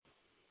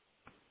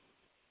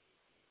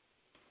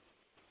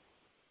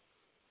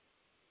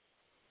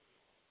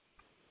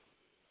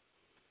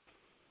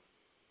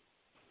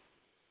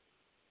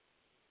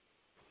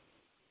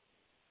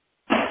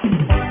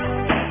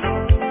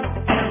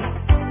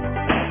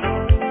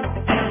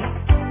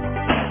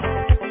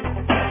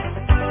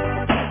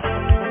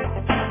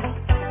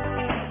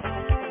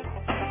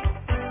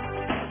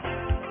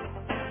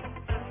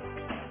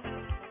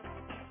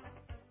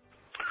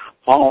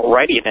All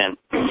righty then.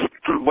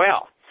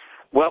 Well,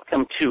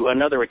 welcome to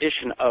another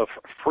edition of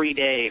Free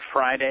Day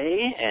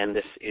Friday, and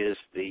this is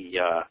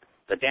the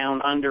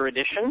Down Under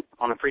edition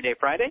on a Free Day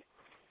Friday.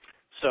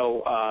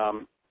 So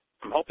I'm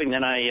hoping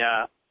that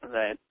I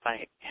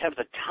have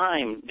the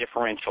time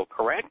differential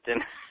correct,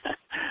 and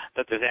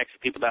that there's actually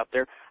people out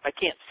there. I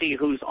can't see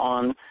who's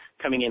on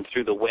coming in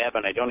through the web,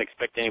 and I don't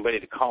expect anybody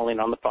to call in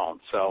on the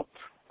phone. So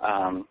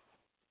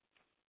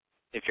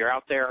if you're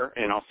out there,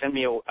 send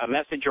me a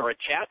message or a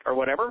chat or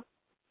whatever,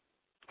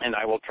 and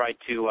I will try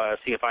to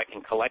see if I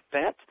can collect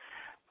that.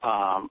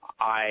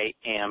 I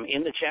am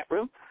in the chat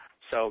room,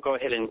 so go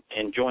ahead and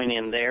join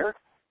in there.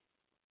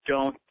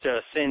 Don't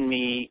send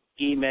me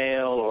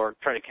email or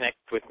try to connect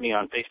with me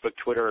on Facebook,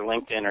 Twitter, or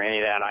LinkedIn, or any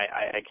of that.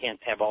 I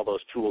can't have all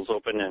those tools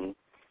open and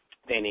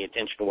pay any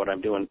attention to what I'm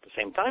doing at the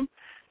same time.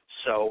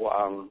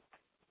 So,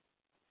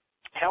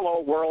 hello,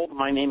 world.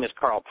 My name is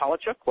Carl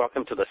Palachuk.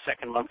 Welcome to the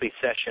second monthly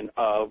session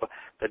of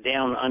the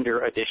Down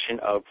Under edition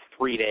of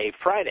 3-Day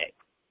Friday.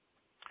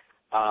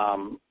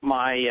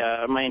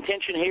 My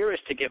intention here is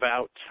to give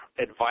out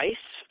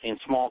advice in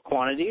small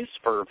quantities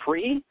for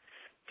free.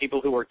 People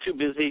who are too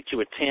busy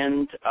to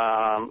attend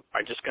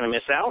are just going to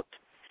miss out.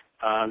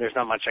 There's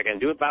not much I can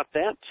do about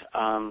that.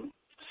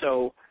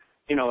 So,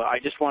 I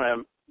just want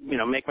to,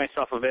 make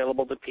myself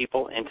available to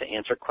people and to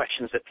answer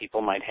questions that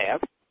people might have.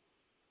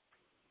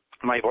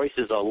 My voice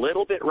is a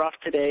little bit rough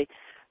today.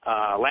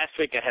 Last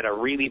week I had a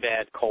really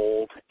bad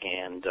cold,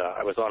 and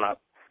I was on a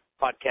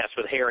podcast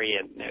with Harry,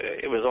 and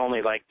it was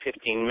only like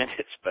 15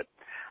 minutes, but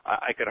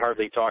I could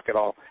hardly talk at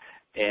all.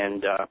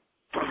 And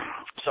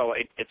so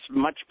it's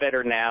much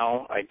better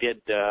now. I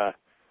did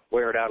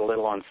wear it out a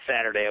little on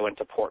Saturday. I went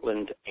to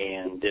Portland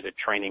and did a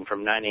training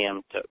from 9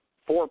 a.m. to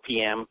 4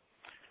 p.m.,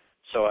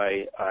 so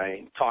I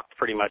talked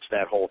pretty much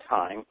that whole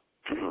time.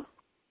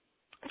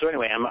 So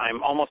anyway,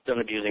 I'm almost done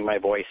abusing my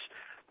voice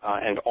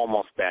and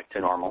almost back to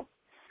normal.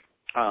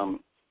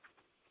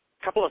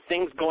 Couple of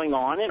things going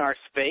on in our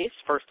space.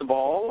 First of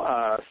all,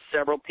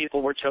 several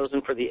people were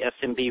chosen for the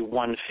SMB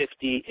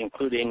 150,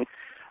 including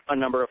a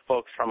number of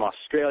folks from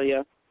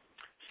Australia.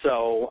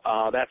 So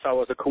that's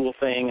always a cool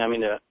thing. I'm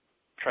going to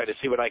try to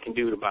see what I can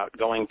do about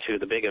going to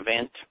the big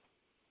event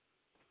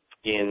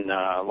in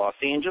Los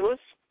Angeles.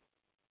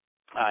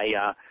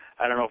 I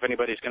don't know if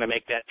anybody's going to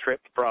make that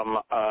trip from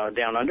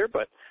down under,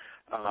 but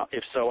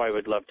if so, I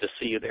would love to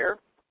see you there.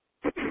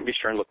 Be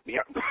sure and look me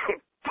up.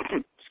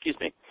 Excuse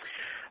me.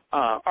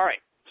 All right.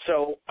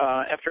 So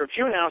after a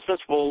few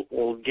announcements,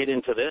 we'll get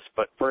into this.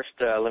 But first,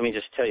 let me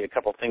just tell you a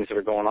couple things that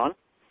are going on.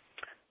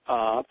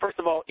 First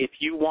of all, if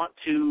you want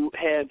to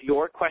have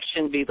your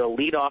question be the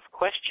lead-off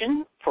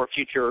question for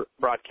future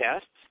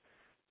broadcasts,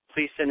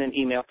 please send an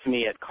email to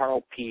me at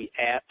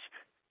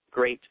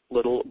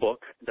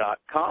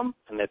carlp@greatlittlebook.com,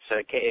 and that's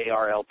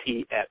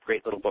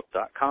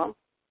KARLP@greatlittlebook.com,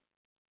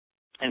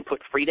 and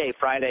put Free Day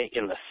Friday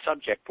in the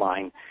subject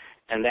line,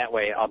 and that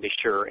way I'll be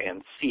sure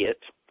and see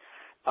it.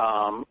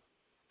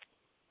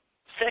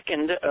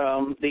 Second,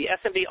 the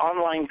SMB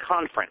Online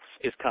Conference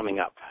is coming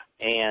up,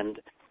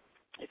 and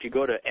if you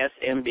go to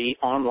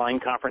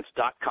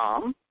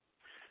smbonlineconference.com,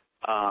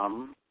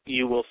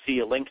 you will see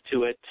a link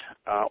to it,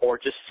 or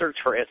just search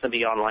for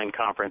SMB Online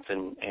Conference,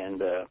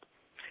 and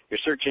your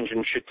search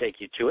engine should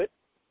take you to it.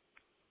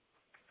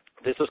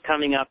 This is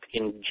coming up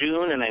in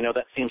June, and I know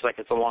that seems like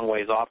it's a long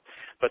ways off,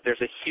 but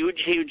there's a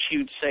huge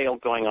sale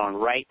going on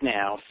right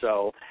now.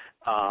 So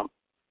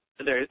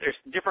there's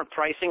different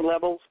pricing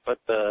levels, but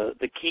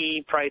the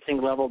key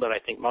pricing level that I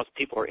think most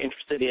people are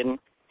interested in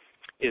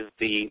is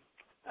the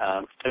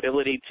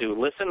ability to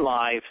listen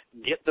live,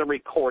 get the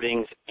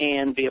recordings,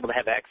 and be able to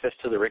have access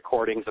to the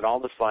recordings and all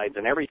the slides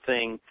and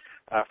everything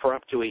for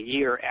up to a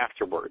year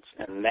afterwards.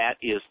 And that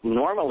is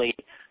normally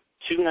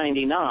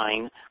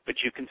 $299,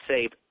 but you can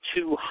save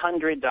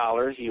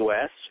 $200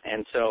 U.S.,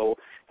 and so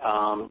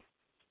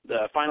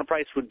the final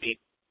price would be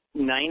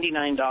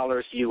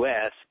 $99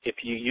 U.S.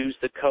 if you use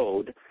the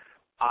code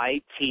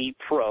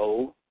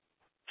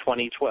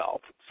ITPRO2012.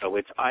 So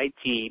it's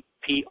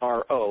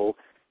ITPRO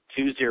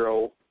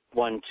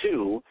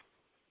 2012.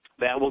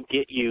 That will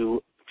get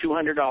you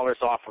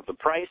 $200 off of the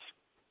price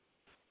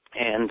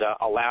and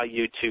allow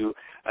you to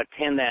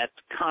attend that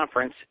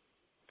conference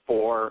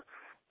for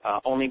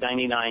only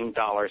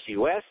 $99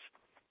 U.S.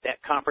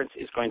 That conference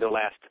is going to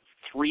last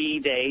 3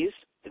 days.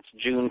 It's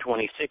June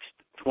 26th,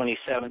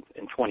 27th,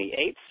 and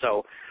 28th.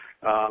 So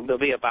there'll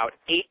be about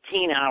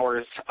 18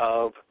 hours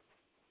of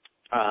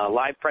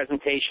live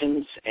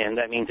presentations, and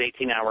that means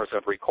 18 hours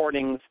of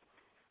recordings,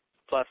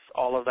 plus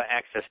all of the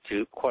access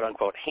to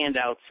quote-unquote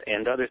handouts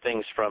and other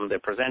things from the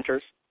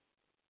presenters.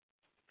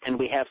 And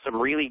we have some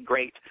really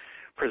great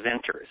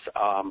presenters.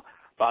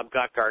 Bob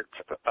Guckart,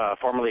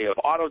 formerly of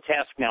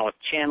Autotask, now with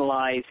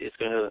Channelize, is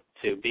going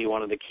to be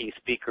one of the key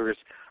speakers,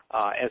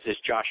 as is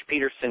Josh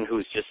Peterson,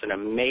 who's just an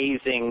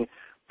amazing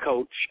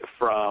coach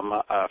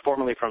from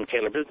formerly from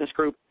Taylor Business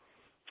Group.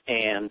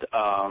 And,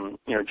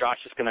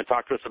 Josh is going to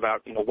talk to us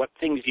about, what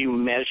things you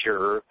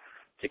measure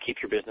to keep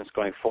your business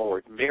going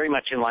forward. Very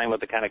much in line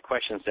with the kind of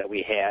questions that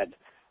we had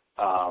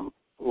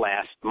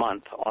last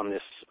month on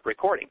this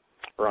recording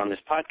or on this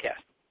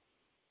podcast.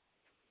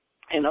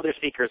 And other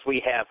speakers,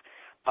 we have,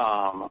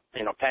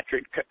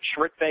 Patrick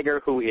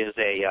Schrittfeger, who is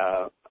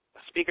a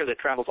speaker that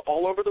travels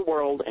all over the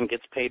world and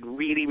gets paid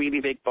really, really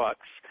big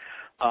bucks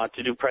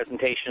to do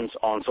presentations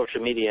on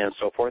social media and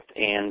so forth.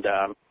 And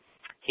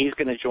he's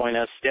going to join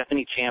us.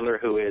 Stephanie Chandler,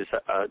 who is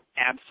an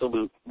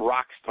absolute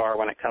rock star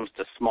when it comes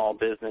to small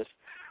business.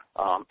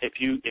 If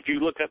you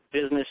look up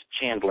Business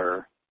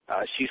Chandler,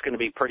 she's going to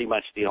be pretty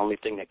much the only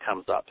thing that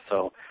comes up.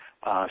 So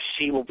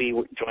she will be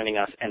joining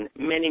us, and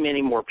many,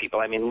 many more people.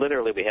 I mean,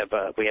 literally, we have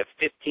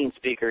 15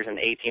 speakers and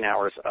 18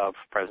 hours of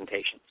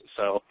presentations.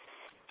 So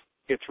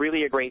it's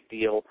really a great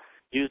deal.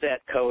 Use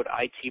that code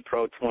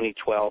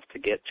ITPro2012 to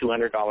get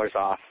 $200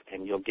 off,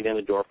 and you'll get in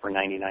the door for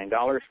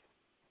 $99.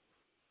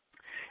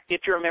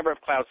 If you're a member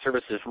of Cloud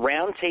Services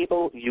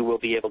Roundtable, you will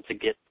be able to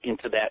get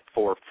into that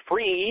for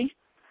free.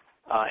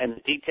 And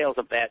the details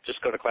of that,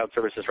 just go to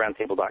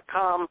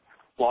cloudservicesroundtable.com,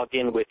 log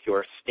in with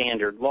your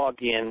standard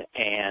login,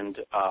 and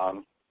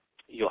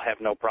you'll have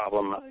no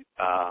problem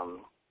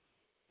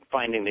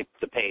finding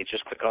the page.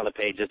 Just click on the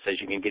page that says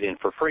you can get in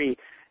for free,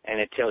 and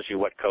it tells you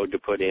what code to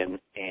put in,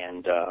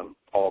 and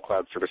all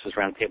Cloud Services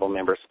Roundtable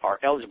members are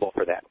eligible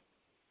for that.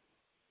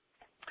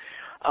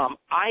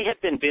 I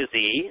have been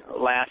busy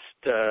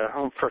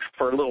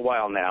for a little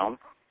while now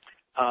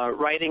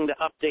writing the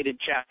updated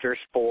chapters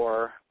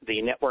for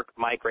the Network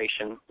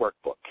Migration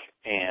Workbook,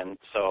 and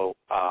so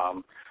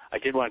I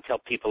did want to tell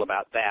people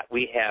about that.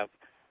 We have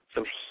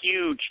some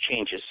huge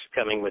changes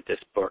coming with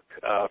this book.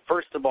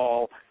 First of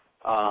all,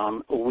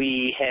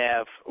 we're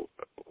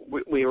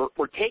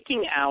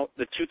taking out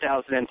the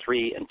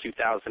 2003 and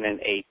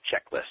 2008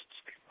 checklists.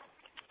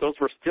 Those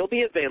will still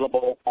be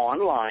available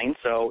online,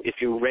 so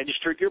if you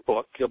registered your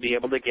book, you'll be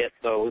able to get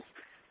those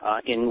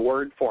in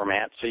Word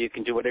format, so you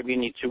can do whatever you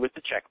need to with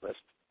the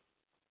checklist.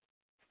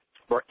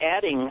 We're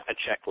adding a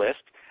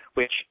checklist,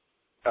 which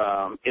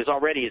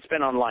it's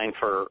been online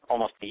for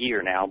almost a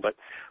year now, but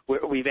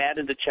we've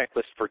added the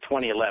checklist for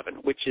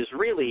 2011, which is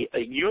really a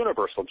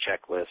universal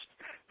checklist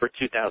for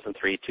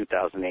 2003,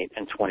 2008,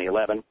 and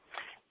 2011.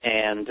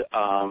 And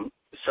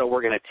so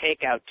we're going to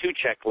take out 2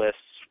 checklists,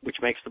 which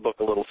makes the book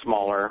a little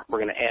smaller. We're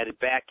going to add it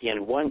back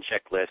in 1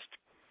 checklist.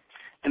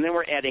 And then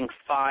we're adding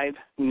 5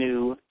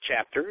 new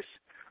chapters.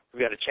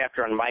 We've got a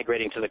chapter on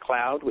migrating to the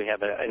cloud. We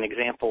have an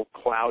example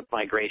cloud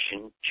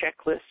migration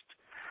checklist.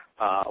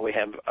 We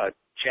have a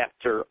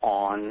chapter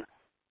on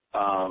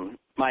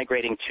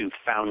migrating to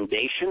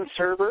Foundation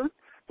Server,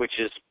 which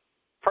is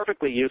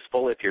perfectly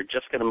useful if you're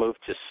just going to move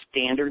to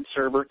Standard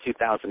Server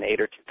 2008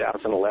 or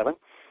 2011.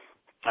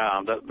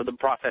 The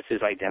process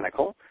is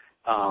identical.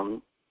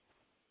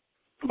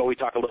 But we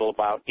talk a little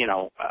about,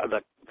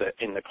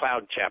 in the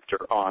cloud chapter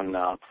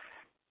on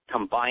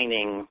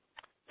combining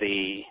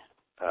the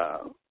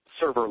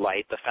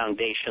Serverlite, the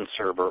Foundation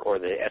Server, or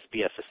the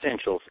SBS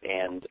Essentials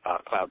and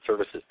cloud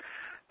services.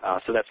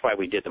 So that's why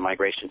we did the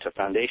migration to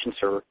Foundation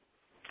Server.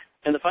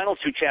 And the final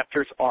 2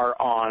 chapters are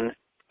on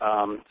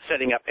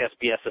setting up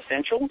SBS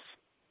Essentials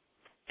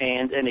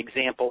and an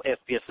example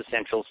SBS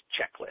Essentials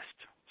checklist.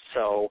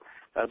 So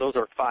those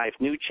are 5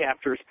 new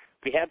chapters.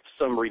 We have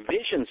some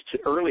revisions to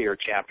earlier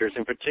chapters,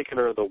 in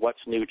particular the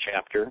What's New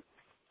chapter.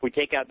 We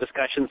take out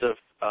discussions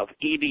of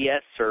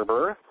EBS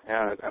server,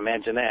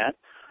 imagine that,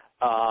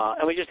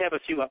 and we just have a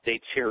few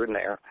updates here and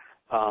there.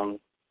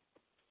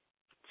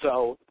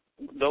 So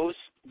those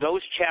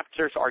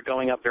chapters are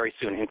going up very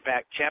soon. In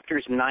fact,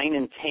 chapters 9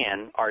 and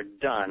 10 are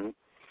done,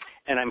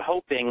 and I'm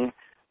hoping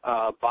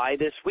by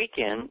this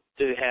weekend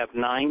to have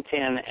 9,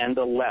 10, and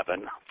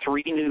 11,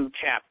 3 new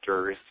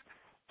chapters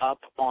up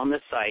on the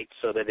site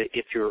so that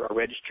if you're a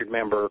registered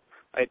member,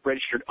 a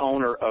registered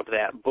owner of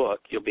that book,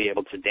 you'll be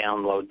able to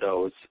download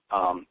those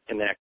in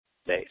the next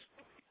days.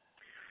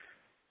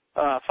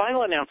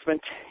 Final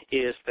announcement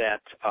is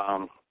that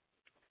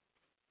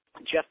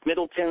Jeff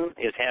Middleton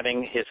is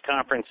having his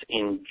conference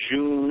in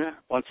June.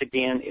 Once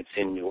again, it's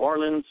in New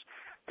Orleans.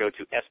 Go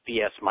to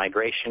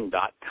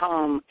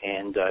sbsmigration.com,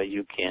 and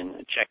you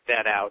can check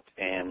that out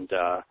and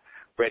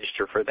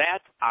register for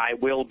that. I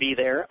will be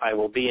there. I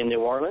will be in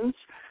New Orleans.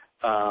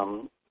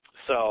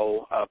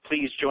 So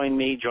please join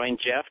me, join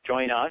Jeff,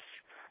 join us.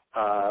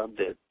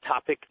 The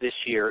topic this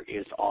year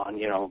is on,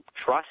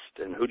 trust,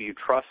 and who do you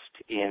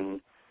trust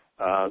in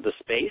the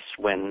space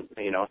when,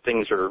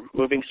 things are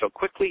moving so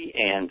quickly,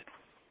 and,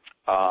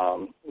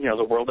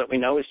 the world that we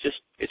know is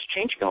it's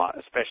changing a lot,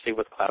 especially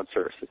with cloud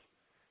services.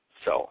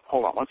 So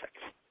hold on one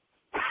second.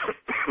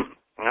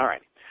 All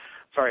right.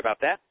 Sorry about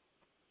that.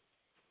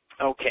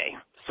 Okay.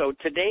 So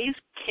today's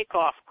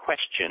kickoff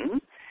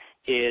question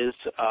is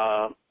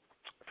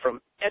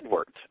from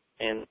Edward.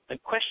 And the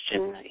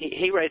question,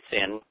 he writes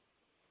in,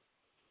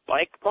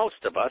 like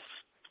most of us,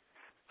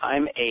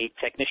 I'm a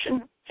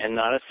technician and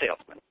not a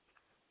salesman.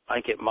 I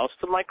get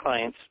most of my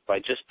clients by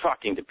just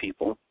talking to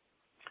people,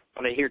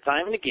 but I hear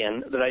time and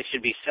again that I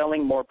should be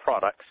selling more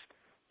products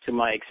to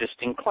my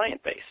existing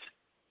client base.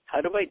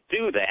 How do I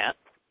do that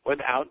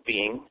without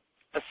being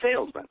a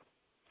salesman?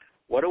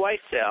 What do I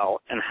sell,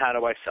 and how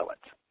do I sell it?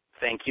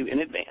 Thank you in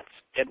advance,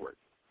 Edward.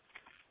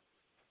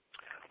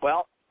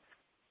 Well,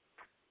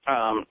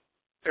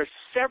 there's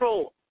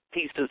several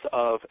pieces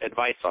of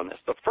advice on this.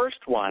 The first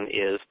one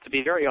is, to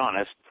be very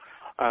honest,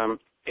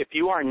 if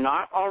you are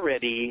not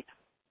already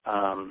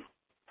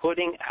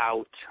putting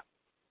out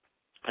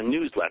a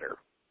newsletter,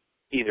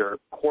 either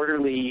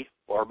quarterly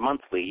or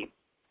monthly,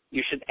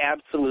 you should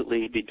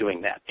absolutely be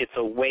doing that. It's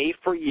a way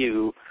for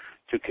you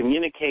to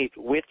communicate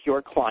with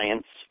your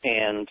clients,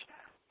 and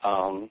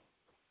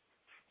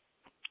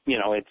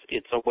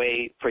it's a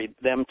way for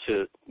them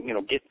to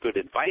get good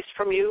advice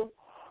from you,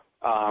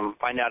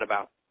 find out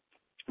about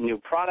new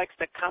products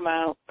that come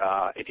out.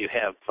 If you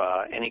have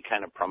any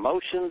kind of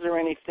promotions or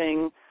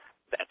anything,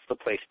 that's the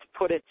place to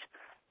put it.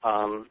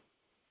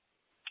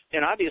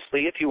 And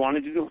obviously, if you want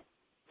to do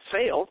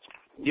sales,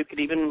 you could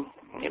even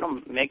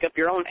make up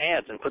your own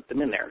ads and put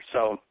them in there.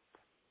 So,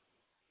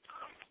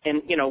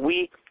 and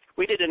we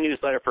did a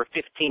newsletter for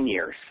 15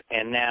 years,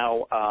 and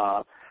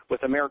now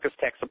with America's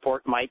Tech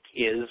Support, Mike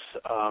is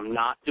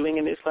not doing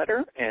a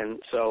newsletter, and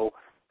so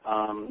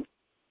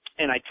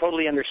and I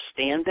totally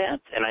understand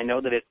that, and I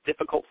know that it's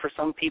difficult for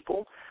some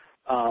people.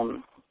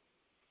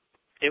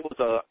 It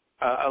was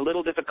a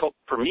little difficult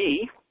for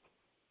me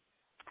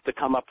to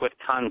come up with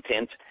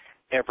content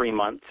every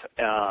month,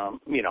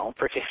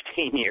 for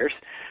 15 years.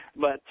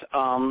 But,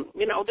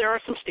 there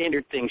are some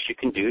standard things you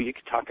can do. You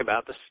can talk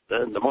about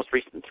the most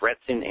recent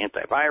threats in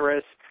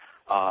antivirus,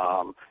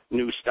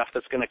 new stuff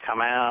that's going to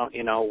come out,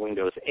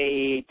 Windows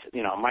 8,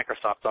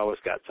 Microsoft's always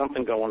got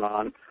something going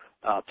on.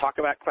 Talk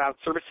about cloud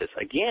services.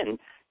 Again,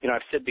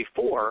 I've said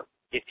before,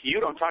 if you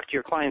don't talk to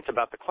your clients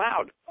about the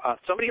cloud,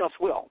 somebody else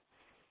will.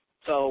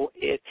 So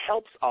it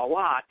helps a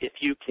lot if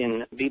you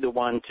can be the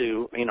one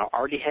to,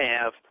 already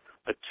have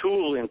a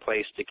tool in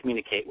place to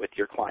communicate with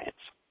your clients.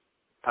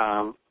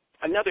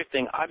 Another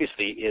thing,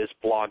 obviously, is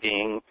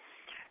blogging.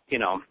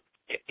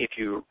 If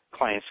your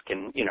clients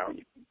can,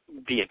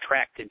 be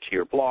attracted to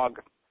your blog.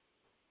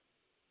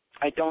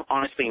 I don't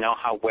honestly know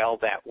how well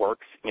that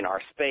works in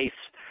our space.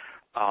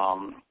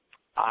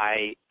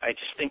 I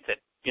just think that,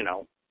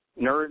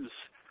 nerds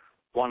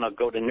want to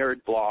go to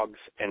nerd blogs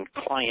and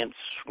clients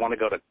want to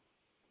go to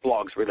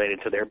blogs related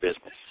to their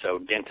business. So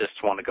dentists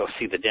want to go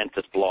see the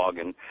dentist blog,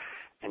 and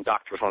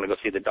doctors want to go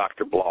see the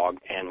doctor blog,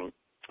 and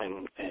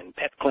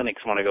pet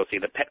clinics want to go see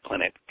the pet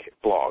clinic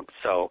blog.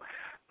 So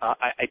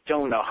I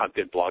don't know how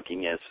good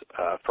blogging is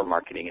for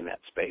marketing in that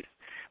space.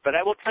 But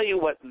I will tell you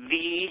what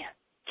the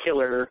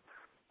killer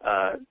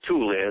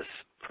tool is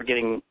for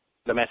getting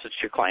the message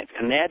to your clients,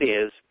 and that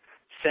is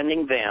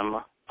sending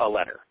them a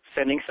letter,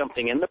 sending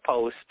something in the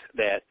post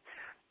that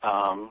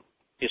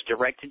is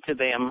directed to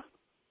them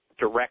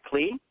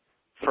directly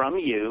from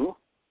you.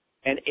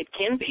 And it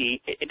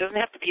doesn't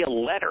have to be a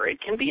letter. It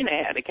can be an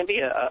ad. It can be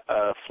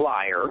a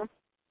flyer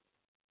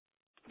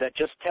that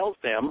just tells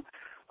them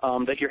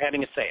that you're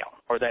having a sale,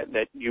 or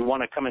that you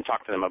want to come and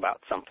talk to them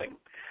about something.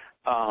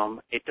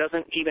 It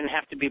doesn't even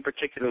have to be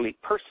particularly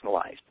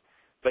personalized,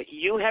 but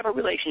you have a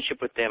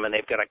relationship with them and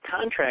they've got a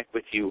contract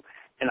with you,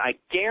 and I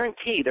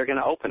guarantee they're going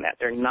to open that.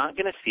 They're not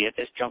going to see it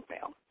as junk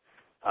mail.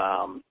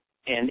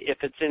 And if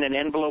it's in an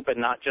envelope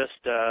and not just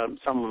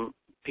some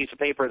piece of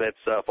paper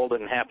that's folded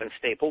in half and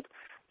stapled,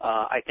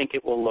 I think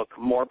it will look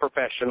more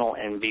professional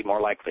and be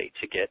more likely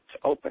to get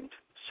opened.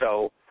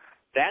 So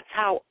that's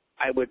how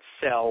I would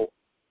sell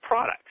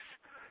products.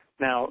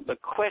 Now, the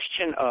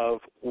question of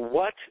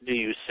what do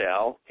you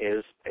sell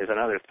is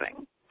another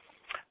thing.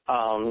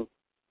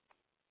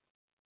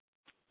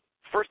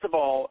 First of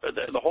all,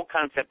 the whole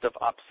concept of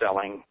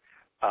upselling,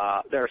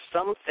 there are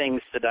some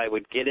things that I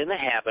would get in the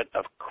habit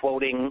of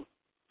quoting,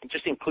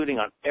 just including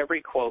on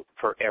every quote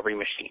for every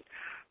machine.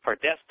 For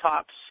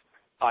desktops,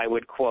 I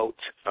would quote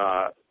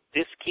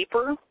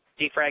Diskkeeper,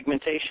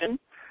 defragmentation.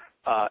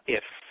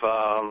 If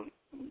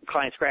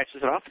client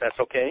scratches it off, that's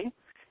okay.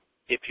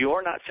 If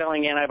you're not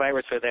selling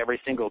antivirus with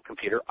every single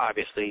computer,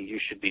 obviously you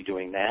should be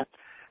doing that.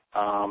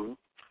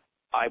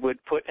 I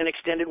would put an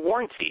extended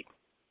warranty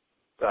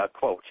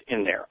quote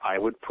in there. I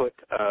would put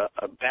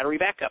a battery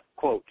backup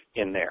quote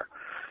in there.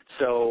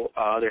 So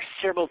there's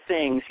several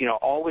things,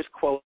 always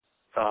quote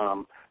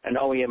an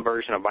OEM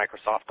version of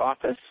Microsoft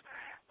Office,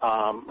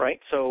 right?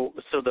 So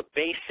the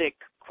basic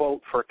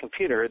quote for a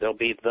computer, there'll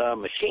be the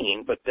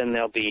machine, but then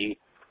there'll be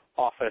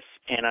Office,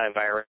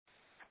 antivirus,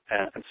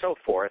 and so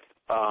forth.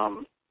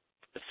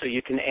 So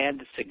you can add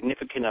a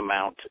significant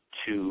amount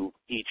to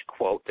each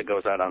quote that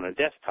goes out on a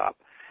desktop.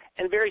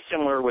 And very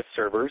similar with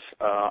servers.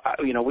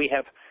 We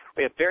have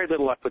very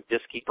little luck with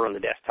Diskkeeper on the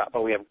desktop,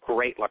 but we have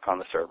great luck on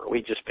the server.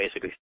 We just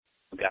basically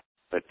got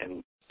it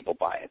and people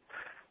buy it.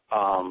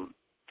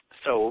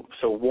 So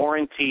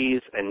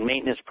warranties and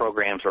maintenance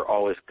programs are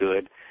always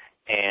good.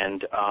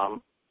 And,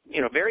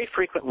 very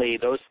frequently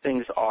those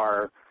things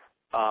are,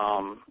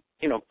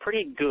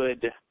 pretty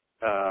good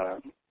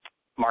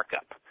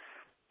markup.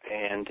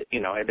 And,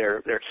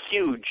 they're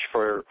huge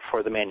for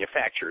the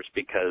manufacturers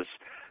because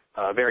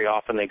very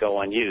often they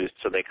go unused,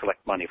 so they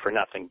collect money for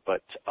nothing.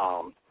 But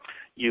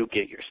you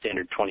get your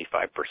standard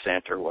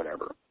 25% or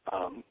whatever.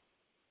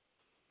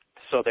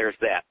 So there's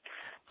that.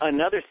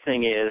 Another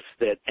thing is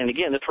that, and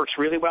again, this works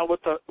really well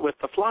with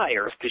the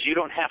flyers, because you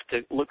don't have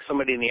to look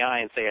somebody in the eye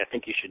and say, I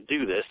think you should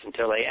do this,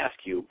 until they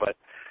ask you. But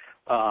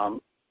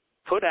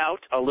put out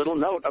a little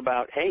note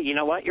about, hey, you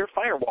know what, your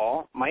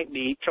firewall might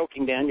be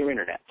choking down your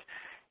internet.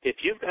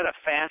 If you've got a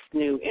fast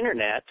new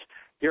internet,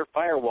 your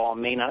firewall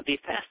may not be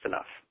fast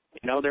enough.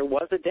 You know, there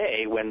was a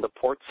day when the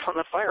ports on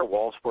the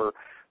firewalls were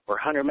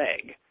 100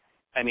 meg.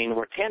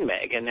 Were 10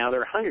 meg, and now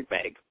they're 100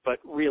 meg. But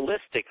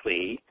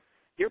realistically,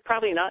 you're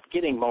probably not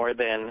getting more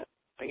than,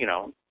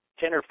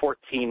 10 or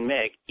 14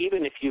 meg,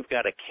 even if you've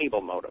got a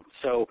cable modem.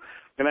 So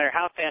no matter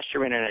how fast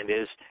your internet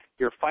is,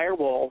 your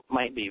firewall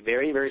might be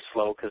very, very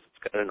slow because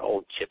it's got an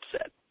old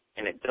chipset.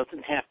 And it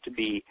doesn't have to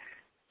be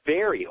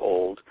very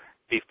old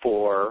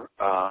before,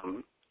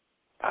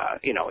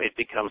 it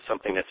becomes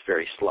something that's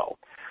very slow.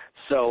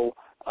 So,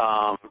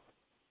 I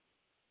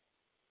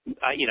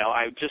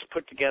just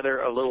put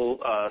together a little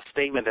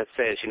statement that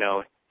says,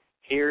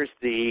 here's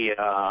the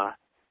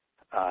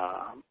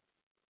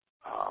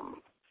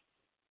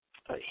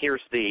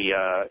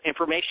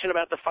information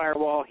about the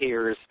firewall.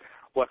 Here's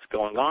what's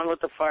going on with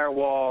the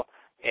firewall,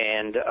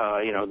 and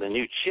the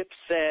new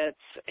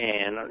chipsets,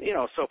 and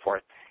so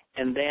forth.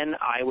 And then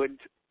I would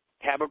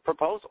have a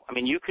proposal.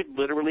 You could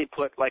literally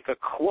put like a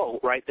quote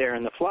right there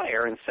in the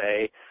flyer and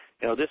say,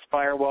 this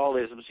firewall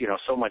is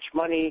so much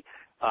money.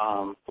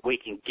 We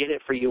can get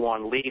it for you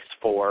on lease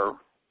for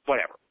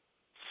whatever,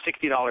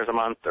 $60 a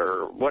month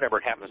or whatever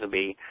it happens to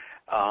be,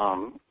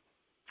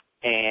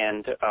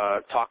 and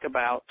talk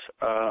about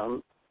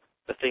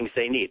the things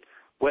they need.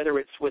 Whether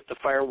it's with the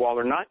firewall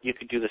or not, you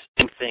could do the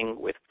same thing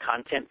with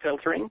content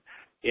filtering.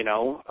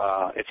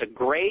 It's a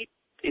great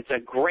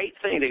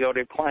thing to go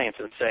to clients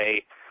and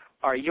say,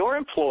 are your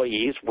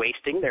employees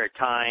wasting their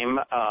time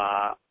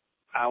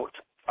out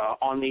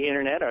on the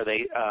internet? Are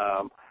they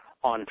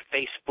on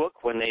Facebook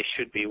when they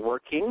should be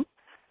working,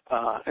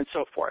 and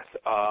so forth?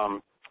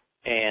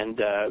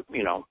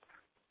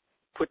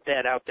 Put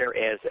that out there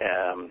as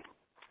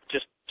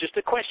just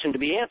a question to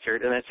be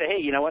answered, and then say,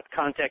 hey, you know what?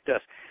 Contact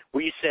us.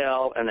 We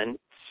sell, and then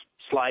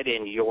slide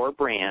in your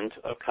brand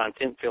of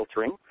content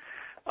filtering,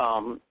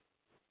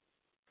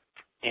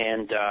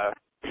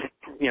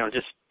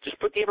 just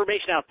put the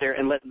information out there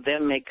and let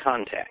them make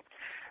contact.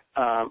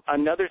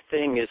 Another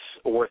thing is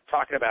worth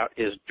talking about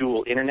is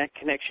dual internet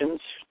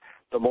connections.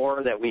 The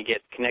more that we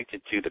get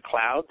connected to the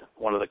cloud,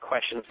 one of the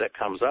questions that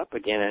comes up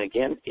again and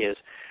again is,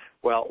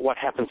 well, what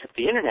happens if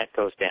the internet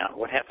goes down?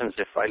 What happens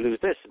if I lose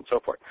this, and so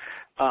forth?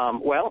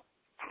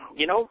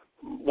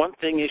 One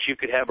thing is you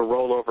could have a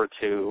rollover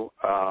to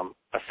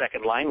a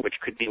second line, which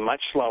could be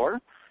much slower.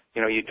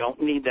 You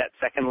don't need that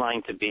second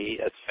line to be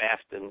as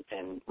fast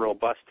and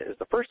robust as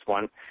the first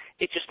one.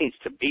 It just needs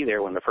to be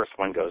there when the first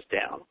one goes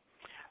down.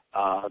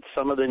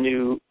 Some of the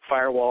new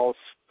firewalls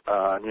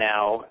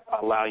now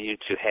allow you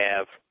to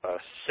have a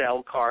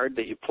cell card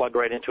that you plug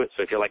right into it.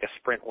 So if you're like a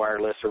Sprint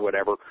Wireless or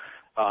whatever,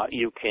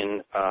 you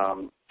can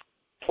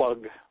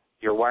plug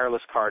your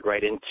wireless card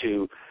right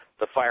into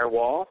the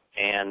firewall,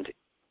 and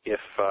if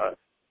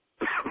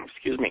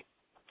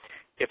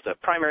if the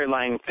primary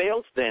line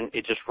fails, then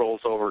it just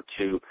rolls over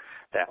to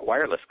that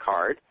wireless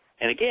card.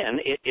 And again,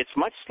 it's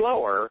much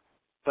slower,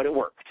 but it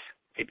works.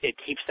 It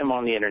keeps them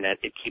on the internet.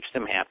 It keeps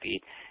them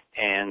happy,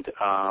 and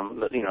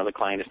the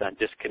client is not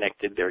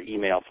disconnected. Their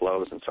email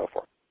flows and so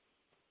forth.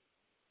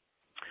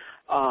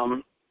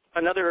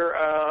 Another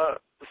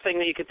thing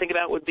that you could think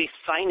about would be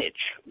signage.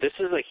 This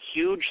is a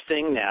huge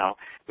thing now.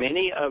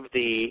 Many of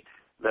the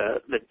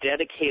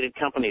dedicated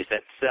companies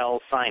that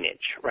sell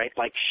signage, right,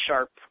 like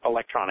Sharp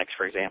Electronics,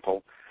 for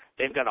example,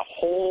 they've got a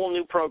whole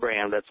new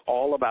program that's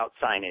all about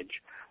signage,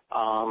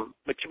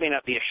 but you may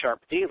not be a Sharp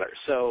dealer.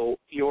 So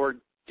your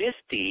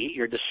disti,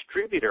 your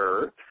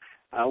distributor,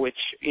 which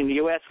in the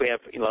U.S. we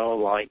have,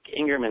 like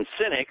Ingram and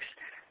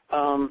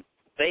Synnex,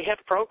 they have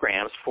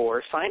programs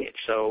for signage.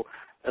 So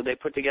they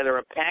put together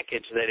a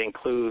package that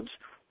includes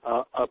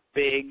a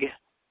big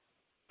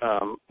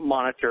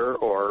monitor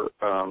or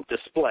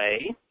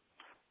display,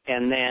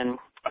 and then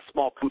a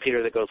small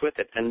computer that goes with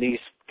it. And these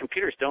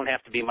computers don't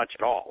have to be much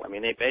at all.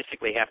 They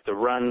basically have to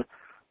run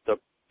the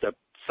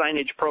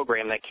signage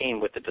program that came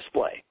with the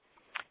display.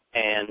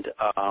 And,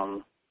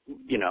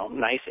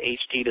 nice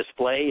HD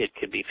display. It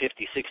could be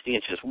 50, 60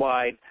 inches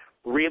wide,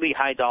 really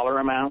high dollar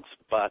amounts,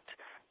 but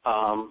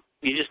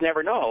you just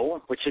never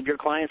know which of your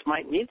clients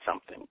might need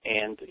something.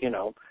 And,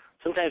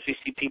 sometimes we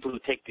see people who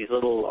take these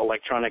little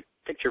electronic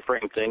picture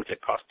frame things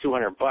that cost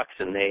 $200,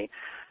 and they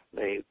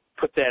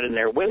put that in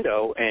their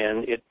window,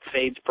 and it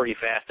fades pretty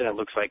fast, and it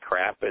looks like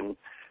crap. And,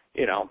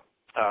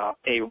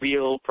 a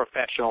real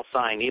professional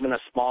sign, even a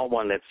small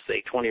one that's,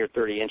 say, 20 or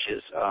 30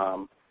 inches,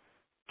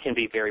 can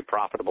be very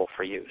profitable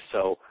for you.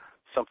 So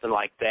something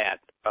like that.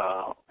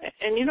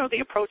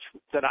 The approach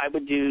that I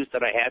would use,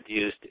 that I have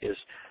used, is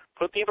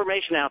put the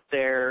information out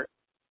there,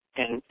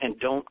 and you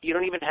don't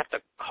even have to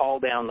call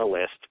down the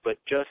list, but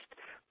just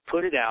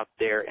put it out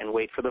there and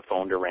wait for the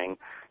phone to ring.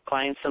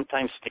 Clients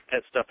sometimes stick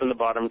that stuff in the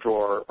bottom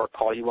drawer or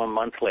call you a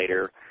month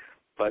later,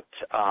 but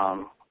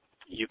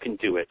you can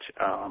do it.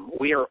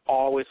 We are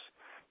always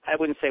I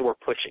wouldn't say we're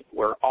pushing.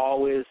 We're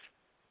always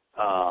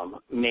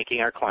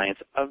making our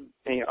clients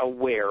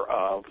aware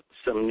of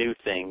some new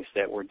things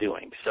that we're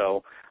doing.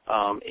 So,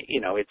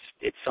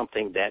 it's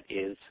something that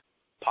is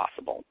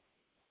possible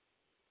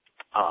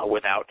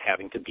without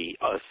having to be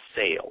a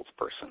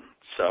salesperson.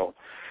 So,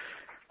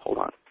 hold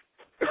on.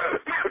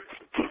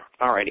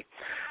 All righty.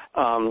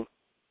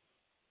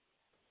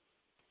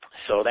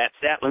 So that's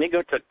that. Let me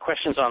go to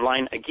questions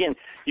online. Again,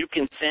 you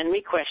can send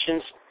me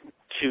questions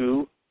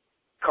to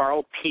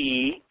Karl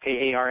P,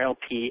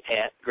 K-A-R-L-P,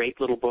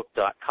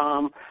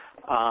 @greatlittlebook.com,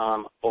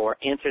 or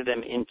enter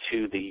them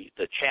into the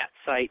chat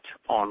site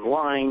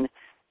online,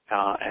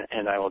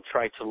 and I will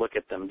try to look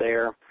at them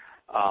there.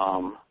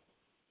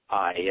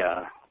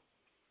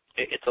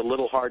 It's a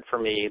little hard for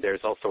me.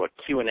 There's also a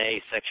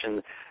Q&A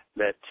section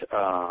that,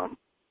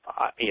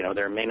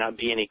 there may not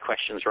be any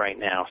questions right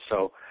now,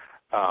 so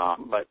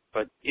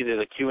but either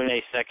the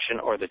Q&A section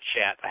or the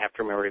chat, I have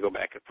to remember to go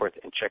back and forth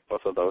and check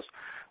both of those.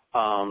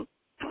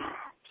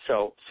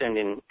 So send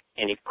in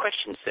any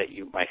questions that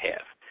you might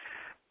have.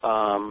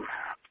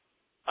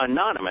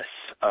 Anonymous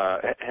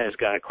has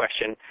got a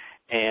question,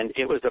 and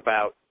it was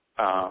about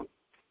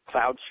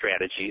cloud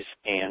strategies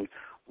and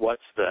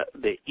what's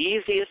the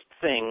easiest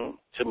thing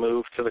to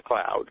move to the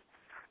cloud.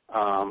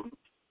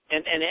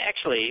 And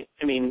actually,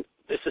 I mean,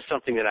 this is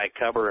something that I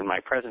cover in my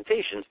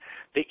presentations.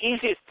 The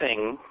easiest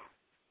thing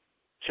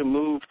to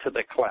move to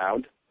the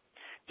cloud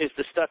is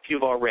the stuff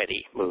you've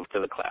already moved to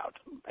the cloud.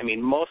 I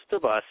mean, most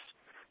of us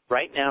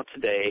right now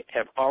today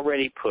have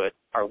already put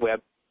our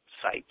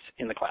websites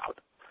in the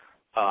cloud.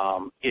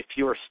 If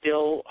you're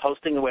still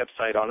hosting a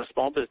website on a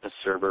small business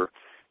server,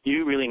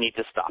 you really need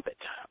to stop it.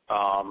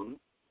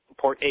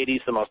 Port 80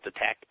 is the most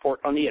attacked port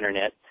on the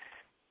internet,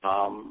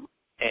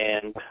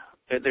 and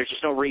there's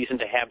just no reason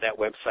to have that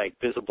website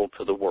visible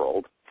to the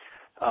world.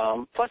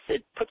 Plus,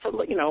 it puts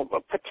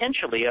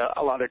potentially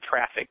a lot of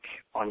traffic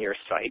on your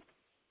site.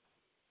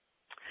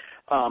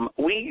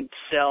 We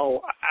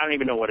sell, I don't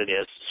even know what it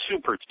is,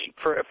 super cheap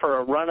for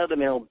a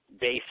run-of-the-mill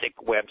basic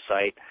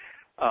website.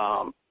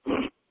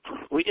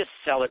 We just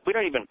sell it. We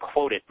don't even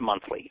quote it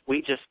monthly.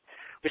 We just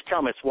tell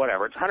them it's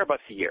whatever. It's $100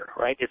 a year,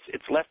 right?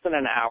 It's less than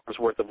an hour's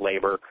worth of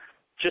labor.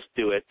 Just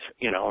do it,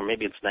 or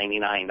maybe it's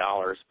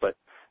 $99. But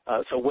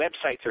so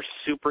websites are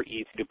super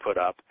easy to put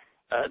up.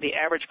 The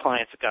average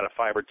client's got a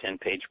 5 or 10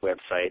 page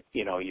website.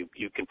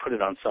 You can put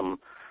it on some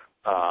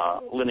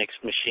Linux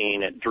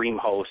machine at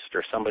DreamHost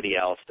or somebody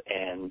else,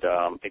 and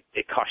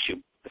it costs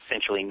you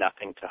essentially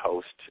nothing to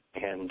host.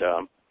 And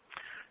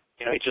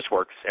it just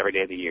works every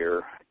day of the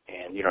year,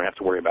 and you don't have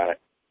to worry about it.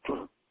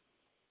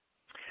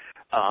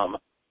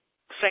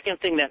 Second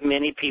thing that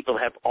many people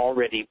have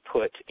already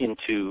put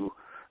into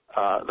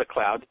the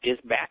cloud is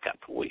backup.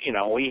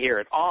 We hear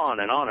it on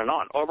and on and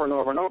on, over and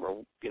over and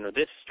over.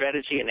 This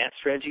strategy and that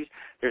strategy.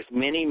 There's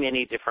many,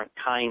 many different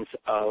kinds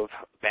of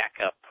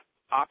backup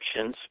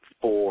options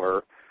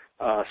for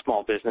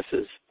small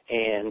businesses,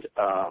 and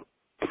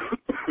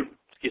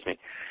excuse me,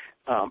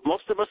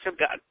 most of us have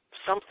got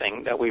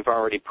something that we've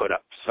already put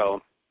up.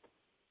 So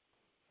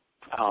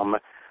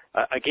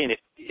again,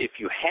 if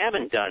you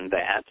haven't done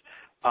that,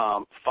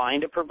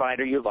 find a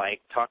provider you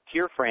like, talk to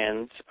your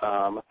friends.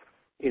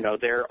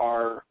 There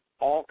are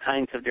all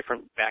kinds of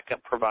different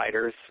backup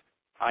providers.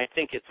 I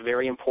think it's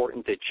very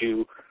important that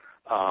you,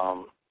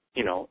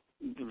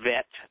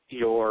 vet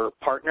your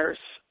partners.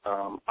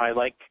 I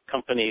like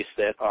companies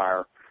that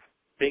are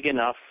big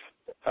enough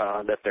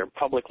that they're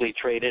publicly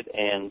traded,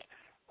 and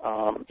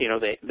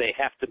they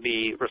have to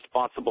be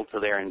responsible to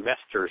their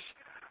investors,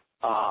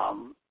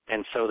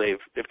 and so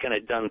they've kind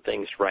of done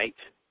things right.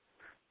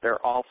 There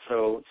are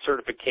also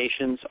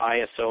certifications,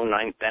 ISO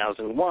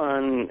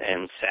 9001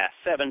 and SAS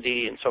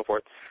 70 and so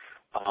forth.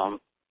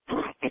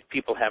 If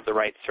people have the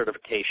right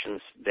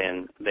certifications,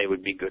 then they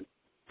would be good,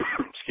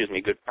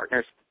 good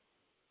partners.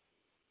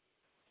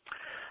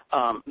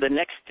 The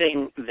next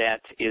thing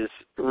that is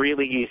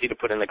really easy to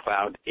put in the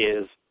cloud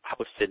is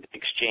hosted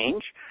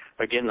exchange.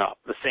 Again,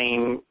 the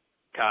same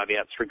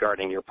caveats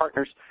regarding your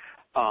partners.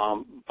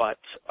 But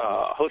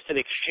hosted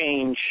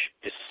exchange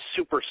is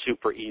super,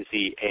 super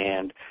easy,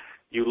 and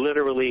you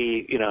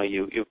literally,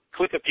 you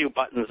click a few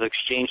buttons,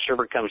 Exchange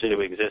server comes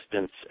into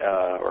existence,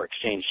 or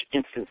Exchange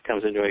instance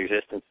comes into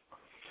existence.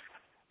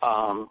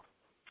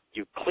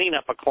 You clean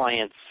up a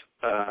client's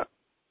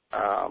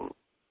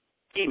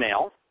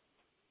email,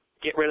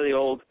 get rid of the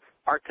old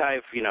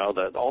archive,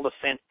 all the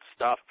sent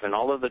stuff and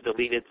all of the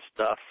deleted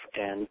stuff,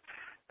 and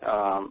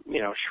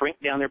shrink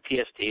down their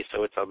PST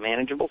so it's a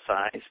manageable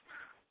size.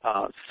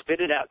 Spit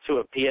it out to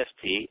a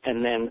PST,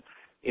 and then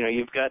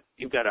you've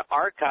got an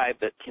archive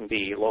that can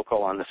be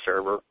local on the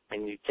server,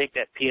 and you take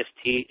that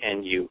PST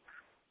and you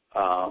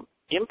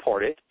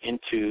import it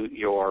into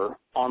your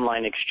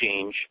online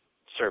exchange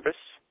service,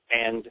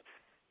 and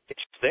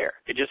it's there.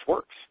 It just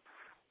works.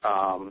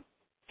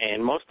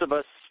 And most of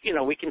us,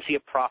 we can see a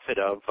profit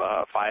of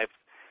 $5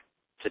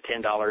 to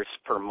 $10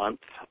 per month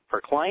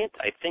per client.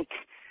 I think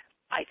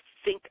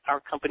our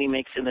company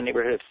makes in the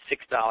neighborhood of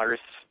 $6,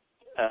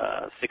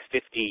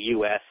 $6.50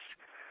 US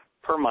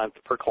per month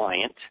per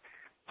client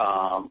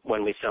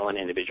when we sell an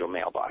individual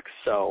mailbox.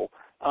 So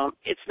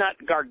it's not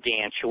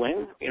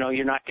gargantuan.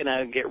 You're not going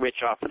to get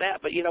rich off of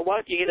that. But you know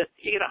what? You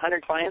get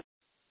 100 clients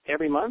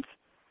every month.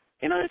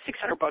 That's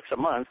 $600 a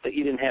month that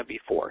you didn't have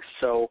before.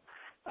 So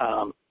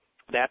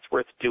that's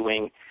worth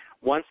doing.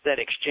 Once that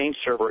Exchange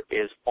server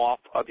is off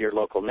of your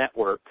local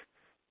network,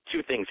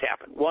 two things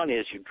happen. One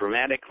is you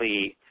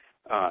dramatically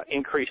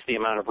increase the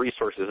amount of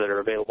resources that are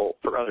available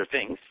for other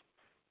things,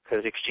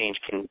 because Exchange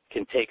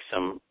can take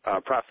some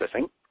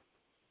processing.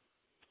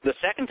 The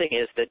second thing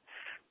is that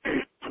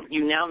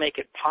you now make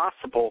it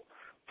possible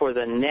for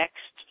the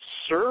next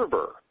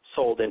server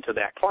sold into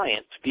that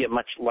client to be a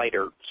much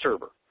lighter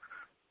server,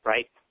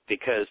 right?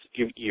 Because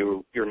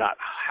you're not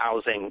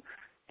housing,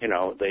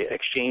 the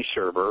Exchange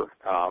server,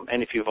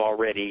 and if you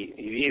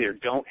either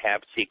don't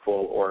have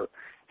SQL or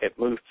have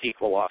moved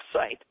SQL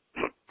off-site,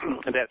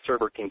 that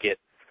server can get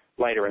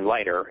lighter and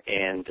lighter,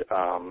 and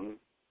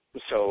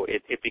so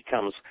it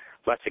becomes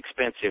less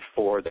expensive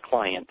for the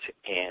client,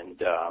 and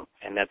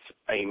that's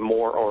a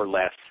more or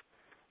less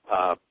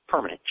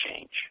permanent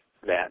change,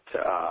 that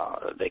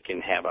they can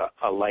have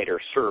a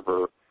lighter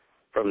server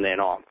from then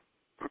on.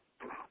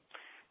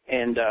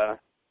 And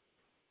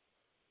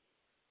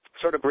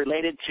sort of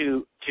related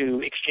to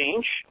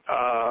Exchange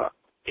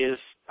is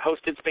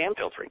hosted spam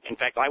filtering. In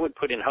fact, I would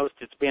put in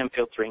hosted spam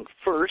filtering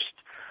first,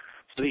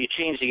 so that you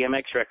change the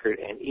MX record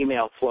and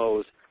email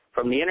flows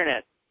from the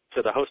internet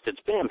to the hosted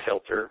spam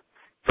filter,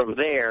 from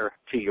there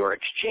to your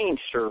Exchange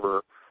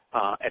server.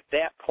 At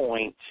that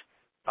point,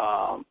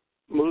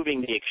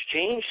 moving the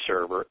Exchange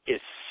server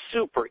is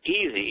super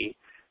easy,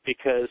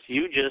 because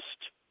you just,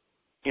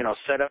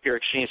 set up your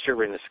Exchange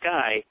server in the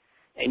sky,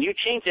 and you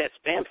change that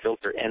spam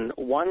filter, and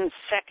 1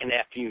 second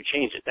after you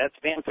change it, that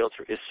spam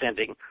filter is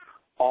sending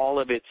all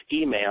of its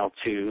email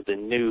to the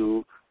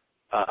new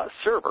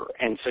server.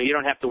 And so you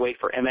don't have to wait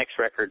for MX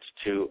records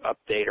to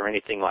update or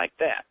anything like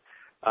that.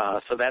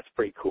 So that's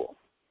pretty cool.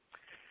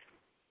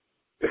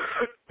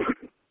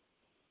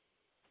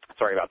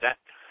 Sorry about that.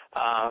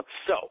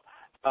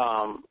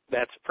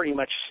 That's pretty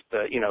much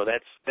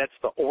that's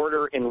the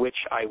order in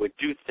which I would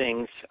do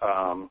things,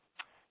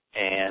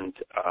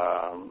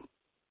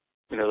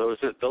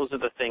 those are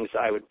the things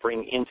I would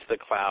bring into the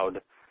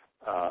cloud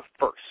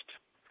first.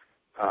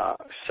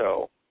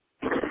 So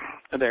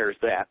there's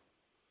that.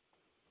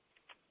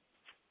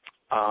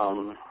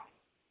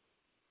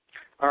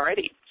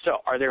 Alrighty. So,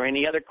 are there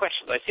any other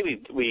questions? I see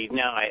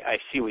I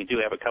see we do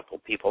have a couple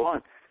of people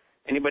on.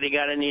 Anybody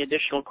got any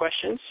additional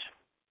questions?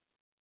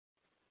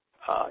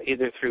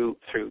 Either through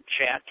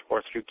chat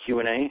or through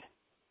Q&A.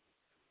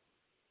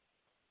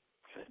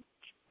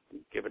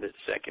 Give it a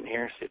second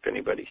here, see if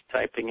anybody's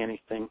typing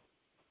anything.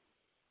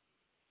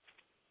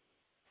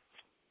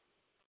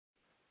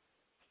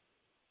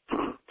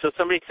 So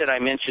somebody said I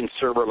mentioned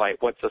Serverlite.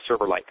 What's a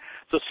Serverlite?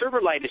 So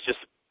Serverlite is just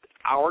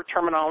our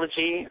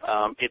terminology.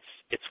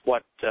 It's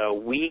what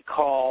we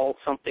call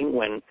something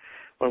when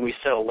we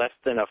sell less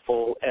than a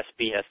full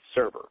SBS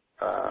server.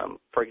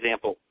 For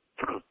example,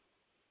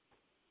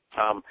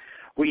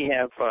 we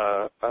have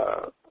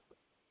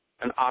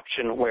an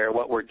option where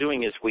what we're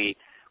doing is we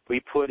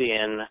put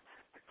in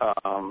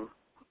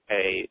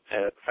a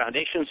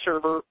foundation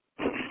server,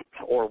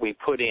 or we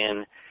put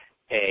in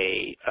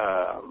a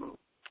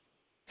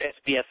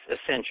SBS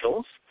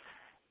Essentials,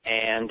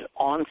 and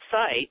on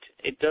site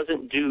it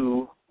doesn't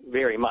do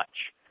very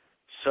much.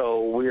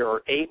 So we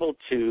are able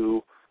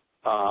to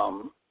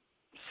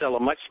sell a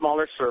much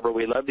smaller server.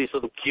 We love these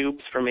little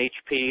cubes from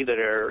HP that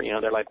are,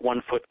 they're like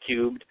 1 foot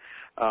cubed.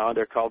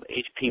 They're called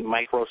HP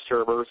micro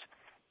servers,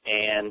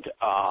 and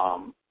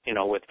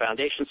with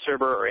Foundation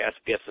Server or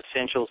SBS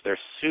Essentials, they're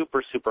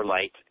super, super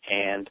light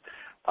and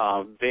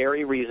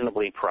very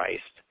reasonably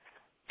priced.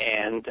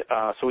 And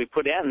so we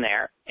put in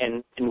there,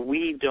 and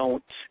we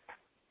don't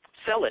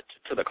sell it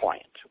to the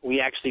client. We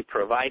actually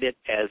provide it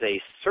as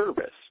a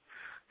service.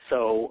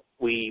 So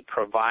we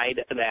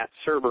provide that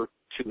server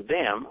to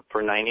them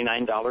for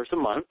 $99 a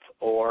month,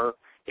 or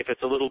if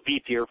it's a little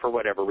beefier for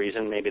whatever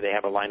reason, maybe they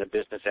have a line of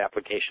business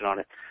application on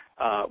it,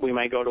 we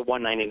might go to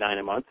 $199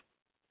 a month.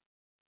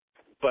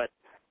 But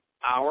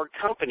our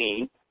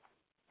company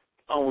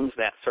owns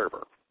that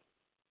server.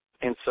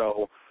 And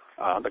so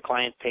the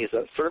client pays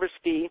a service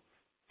fee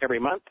every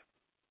month,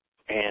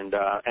 and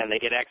they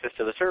get access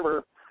to the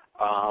server.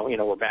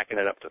 We're backing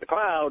it up to the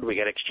cloud. We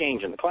get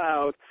Exchange in the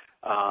cloud.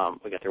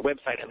 We got their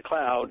website in the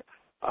cloud.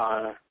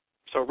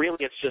 So really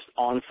it's just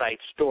on-site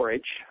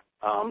storage,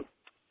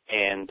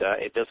 and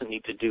it doesn't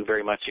need to do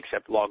very much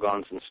except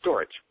logons and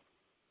storage.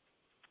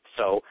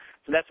 So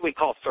that's what we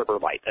call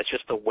Serverlite. That's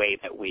just the way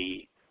that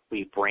we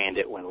brand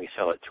it when we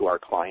sell it to our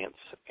clients.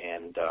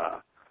 And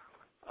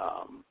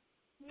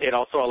it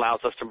also allows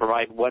us to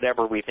provide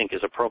whatever we think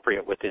is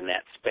appropriate within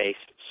that space.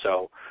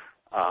 So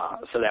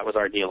that was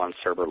our deal on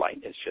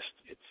Serverlite. It's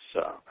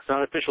not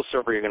an official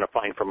server you're going to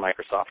find from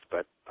Microsoft,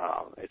 but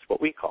it's what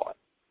we call it.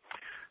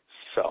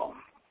 So,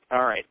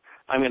 all right.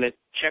 I'm going to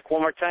check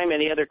one more time.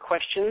 Any other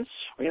questions?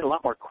 We had a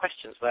lot more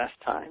questions last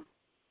time.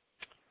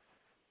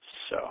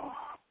 So,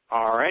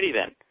 Alrighty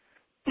then.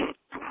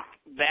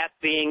 That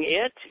being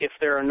it, if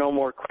there are no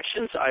more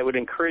questions, I would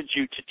encourage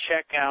you to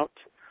check out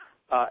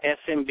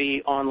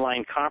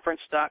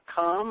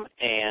smbonlineconference.com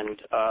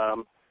and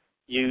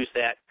use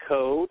that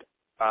code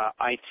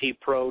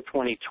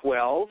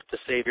ITPro2012 to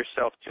save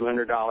yourself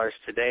 $200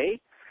 today.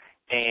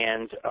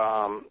 And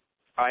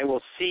I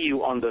will see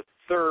you on the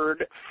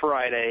third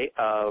Friday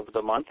of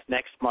the month,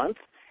 next month,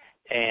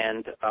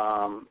 and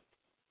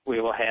we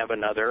will have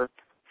another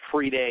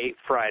free day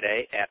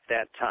Friday at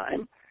that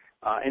time.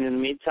 And in the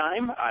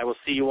meantime, I will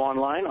see you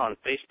online on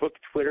Facebook,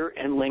 Twitter,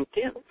 and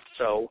LinkedIn.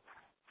 So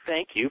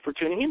thank you for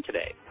tuning in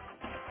today.